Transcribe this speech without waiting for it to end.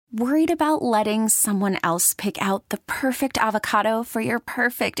Worried about letting someone else pick out the perfect avocado for your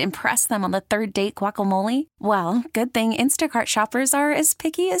perfect impress them on the third date guacamole? Well, good thing Instacart shoppers are as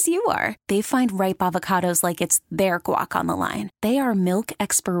picky as you are. They find ripe avocados like it's their guac on the line. They are milk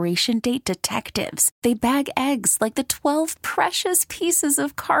expiration date detectives. They bag eggs like the 12 precious pieces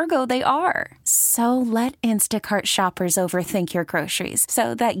of cargo they are. So let Instacart shoppers overthink your groceries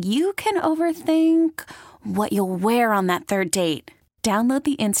so that you can overthink what you'll wear on that third date. Download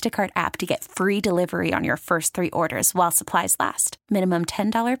the Instacart app to get free delivery on your first 3 orders while supplies last. Minimum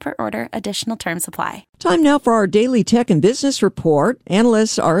 $10 per order. Additional terms apply. Time now for our daily tech and business report.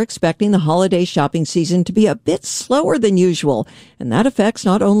 Analysts are expecting the holiday shopping season to be a bit slower than usual, and that affects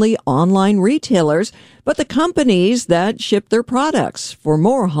not only online retailers, but the companies that ship their products. For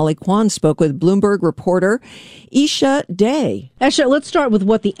more, Holly Kwan spoke with Bloomberg reporter Isha Day. Isha, let's start with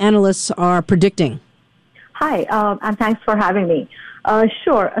what the analysts are predicting. Hi, and thanks for having me.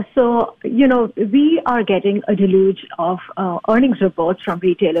 Sure. So, we are getting a deluge of earnings reports from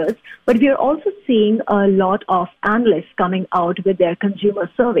retailers, but we are also seeing a lot of analysts coming out with their consumer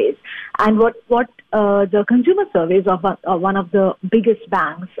surveys. And what the consumer surveys of one of the biggest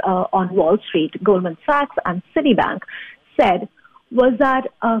banks on Wall Street, Goldman Sachs and Citibank, said was that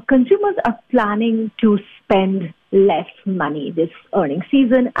consumers are planning to spend less money this earnings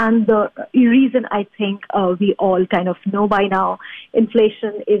season. And the reason I think we all kind of know by now,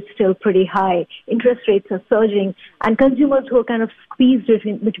 inflation is still pretty high, interest rates are surging, and consumers who are kind of squeezed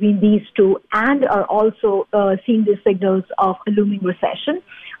between these two and are also seeing the signals of a looming recession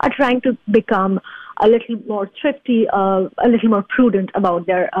are trying to become a little more thrifty, a little more prudent about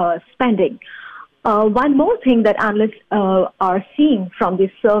their spending. One more thing that analysts are seeing from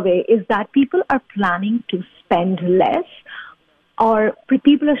this survey is that people are planning to spend less, or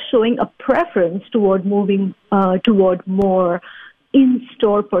people are showing a preference toward moving toward more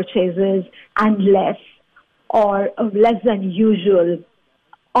in-store purchases and less than usual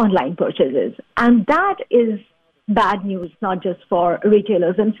online purchases. And that is bad news, not just for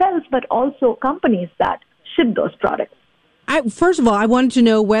retailers themselves, but also companies that ship those products. First of all, I wanted to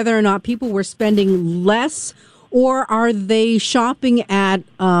know whether or not people were spending less, or are they shopping at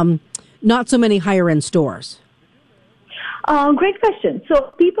not so many higher-end stores? Great question.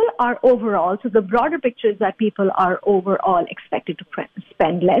 So people are overall, so the broader picture is that people are overall expected to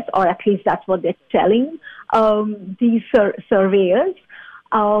spend less, or at least that's what they're telling these surveyors.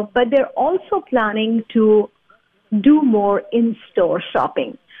 But they're also planning to do more in-store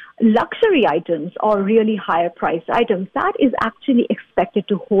shopping. Luxury items or really higher priced items, that is actually expected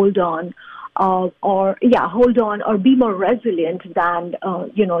to hold on or be more resilient than,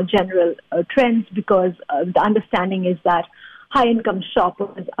 general trends, because the understanding is that high income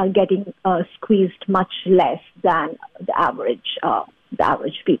shoppers are getting squeezed much less than the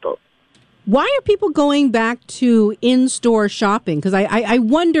average people. Why are people going back to in-store shopping? Because I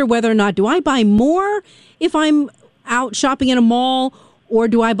wonder whether or not, do I buy more if I'm out shopping in a mall, or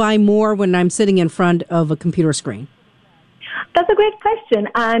do I buy more when I'm sitting in front of a computer screen? That's a great question.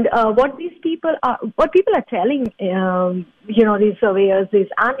 And what people are telling, these surveyors, these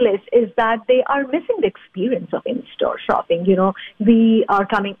analysts, is that they are missing the experience of in-store shopping. We are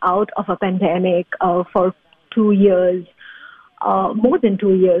coming out of a pandemic for 2 years. More than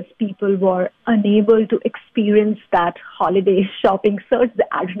 2 years, people were unable to experience that holiday shopping surge, the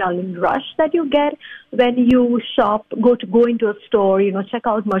adrenaline rush that you get when you shop, go into a store, check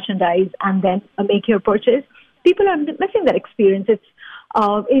out merchandise and then make your purchase. People are missing that experience. It's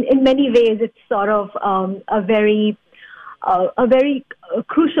in many ways, it's sort of a very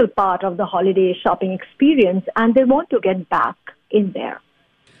crucial part of the holiday shopping experience, and they want to get back in there.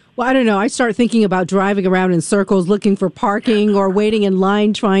 Well, I don't know. I start thinking about driving around in circles looking for parking, or waiting in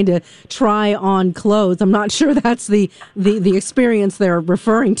line trying to try on clothes. I'm not sure that's the experience they're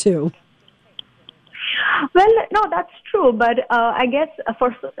referring to. Well, no, that's true. But I guess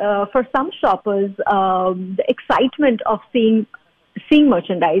for some shoppers, the excitement of seeing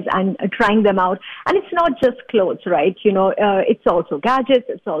merchandise and trying them out, and it's not just clothes, right? It's also gadgets,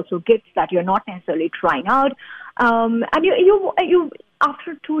 it's also gifts that you're not necessarily trying out. And you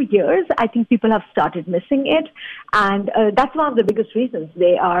after 2 years, I think people have started missing it, and that's one of the biggest reasons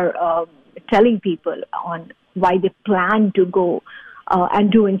they are telling people on why they plan to go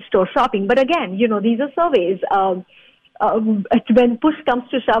and do in-store shopping. But again, these are surveys. When push comes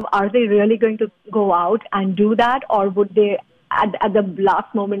to shove, are they really going to go out and do that, or would they at the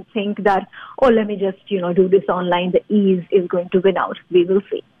last moment think that, let me just do this online, the ease is going to win out? We will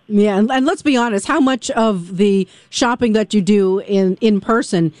see. Yeah, and let's be honest, how much of the shopping that you do in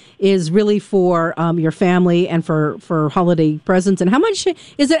person is really for your family and for holiday presents, and how much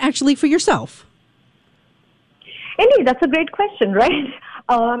is it actually for yourself? Indeed, that's a great question, right?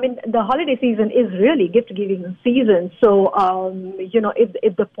 The holiday season is really gift-giving season. So,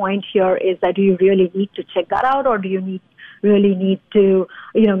 if the point here is that do you really need to check that out, or do you really need to,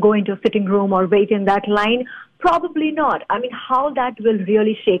 go into a fitting room or wait in that line? Probably not. How that will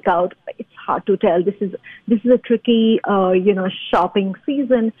really shake out, it's hard to tell. This is a tricky, shopping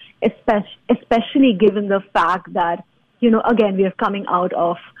season, especially given the fact that, again, we are coming out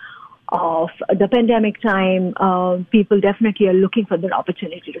of the pandemic time. People definitely are looking for their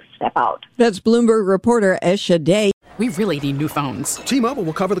opportunity to step out. That's Bloomberg reporter Esha Day. We really need new phones. T-Mobile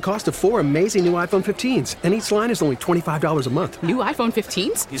will cover the cost of 4 amazing new iPhone 15s, and each line is only $25 a month. New iPhone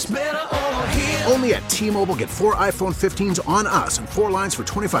 15s? It's better over here. Only at T-Mobile, get 4 iPhone 15s on us and 4 lines for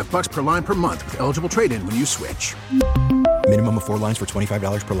 $25 per line per month with eligible trade-in when you switch. Minimum of 4 lines for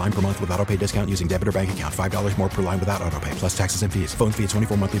 $25 per line per month with autopay discount using debit or bank account. $5 more per line without autopay, plus taxes and fees. Phone fee at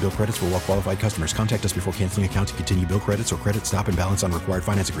 24 monthly bill credits for well-qualified customers. Contact us before canceling account to continue bill credits or credit stop and balance on required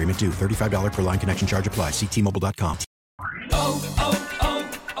finance agreement due. $35 per line connection charge applies. See T-Mobile.com.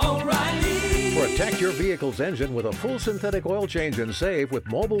 O'Reilly. Protect your vehicle's engine with a full synthetic oil change and save with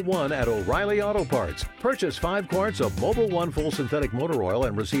Mobil 1 at O'Reilly Auto Parts. Purchase 5 quarts of Mobil 1 full synthetic motor oil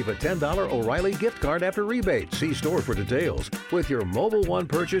and receive a $10 O'Reilly gift card after rebate. See store for details. With your Mobil 1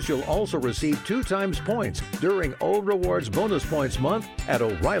 purchase, you'll also receive 2 times points during O Rewards Bonus Points Month at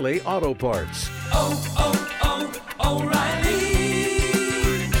O'Reilly Auto Parts. O'Reilly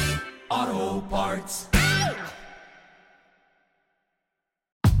Auto Parts.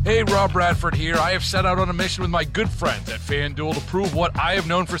 Hey, Rob Bradford here. I have set out on a mission with my good friends at FanDuel to prove what I have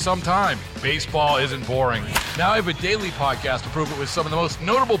known for some time. Baseball isn't boring. Now I have a daily podcast to prove it with some of the most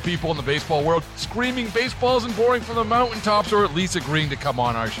notable people in the baseball world, screaming baseball isn't boring from the mountaintops, or at least agreeing to come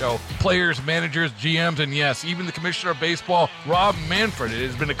on our show. Players, managers, GMs, and yes, even the commissioner of baseball, Rob Manfred. It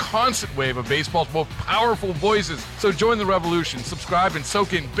has been a constant wave of baseball's most powerful voices. So join the revolution. Subscribe and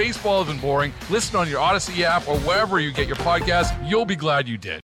soak in Baseball Isn't Boring. Listen on your Odyssey app or wherever you get your podcasts. You'll be glad you did.